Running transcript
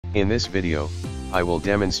In this video, I will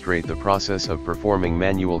demonstrate the process of performing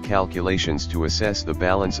manual calculations to assess the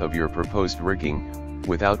balance of your proposed rigging,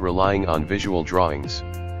 without relying on visual drawings.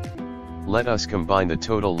 Let us combine the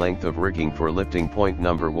total length of rigging for lifting point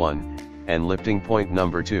number 1, and lifting point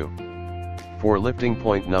number 2. For lifting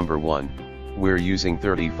point number 1, we're using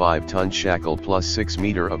 35-ton shackle plus 6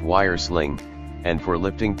 meter of wire sling, and for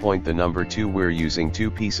lifting point the number 2 we're using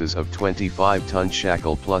 2 pieces of 25-ton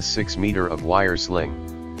shackle plus 6 meter of wire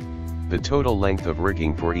sling. The total length of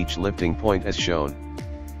rigging for each lifting point is shown.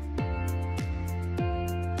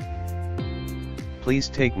 Please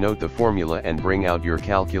take note the formula and bring out your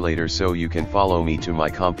calculator so you can follow me to my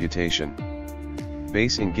computation.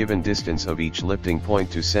 Base in given distance of each lifting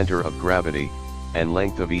point to center of gravity, and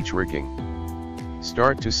length of each rigging.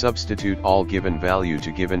 Start to substitute all given value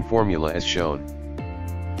to given formula as shown.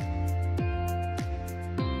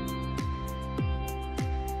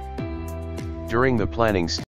 During the planning stage,